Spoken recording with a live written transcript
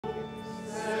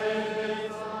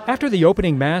After the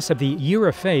opening Mass of the Year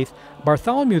of Faith,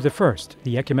 Bartholomew I,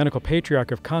 the ecumenical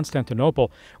patriarch of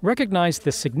Constantinople, recognized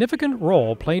the significant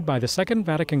role played by the Second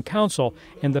Vatican Council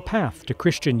in the path to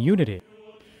Christian unity.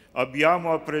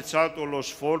 Abbiamo apprezzato lo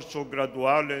sforzo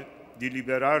graduale di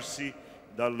liberarsi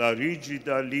dalla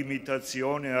rigida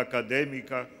limitazione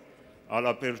accademica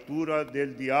all'apertura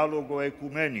del dialogo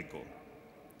ecumenico,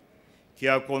 che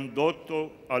ha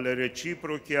condotto alle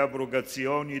reciproche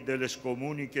abrogazioni delle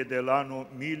scomuniche dell'anno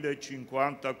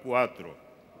 1054,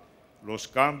 lo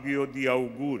scambio di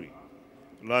auguri,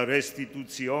 la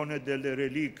restituzione delle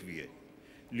reliquie,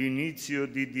 l'inizio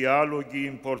di dialoghi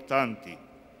importanti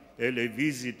e le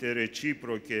visite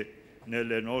reciproche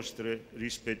nelle nostre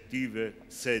rispettive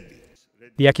sedi.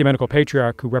 The ecumenical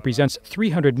patriarch, who represents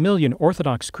 300 million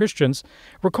Orthodox Christians,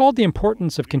 recalled the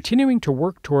importance of continuing to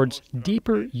work towards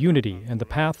deeper unity in the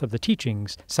path of the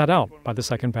teachings set out by the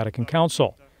Second Vatican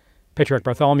Council. Patriarch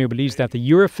Bartholomew believes that the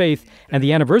Year of Faith and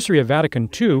the anniversary of Vatican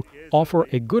II offer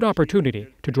a good opportunity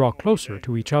to draw closer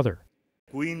to each other.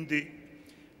 Quindi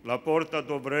la porta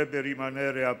dovrebbe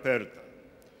rimanere aperta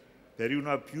per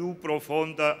una più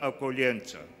profonda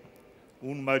accoglienza,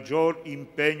 un maggior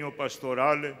impegno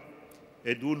pastorale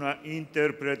ed una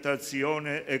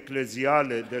interpretazione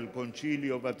ecclesiale del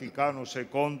Concilio Vaticano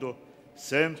II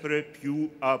sempre più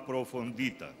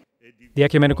approfondita. The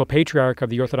ecumenical patriarch of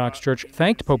the Orthodox Church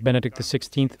thanked Pope Benedict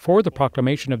XVI for the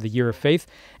proclamation of the Year of Faith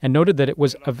and noted that it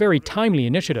was a very timely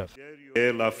initiative.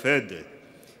 È la fede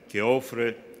che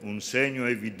offre un segno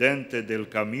evidente del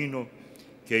cammino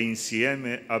che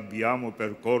insieme abbiamo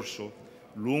percorso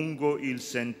lungo il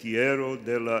sentiero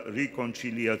della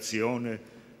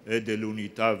riconciliazione e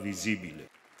dell'unità visibile.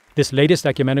 This latest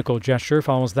ecumenical gesture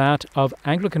follows that of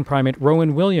Anglican Primate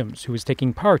Rowan Williams, who is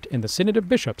taking part in the Synod of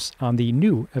Bishops on the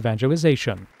new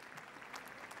evangelization.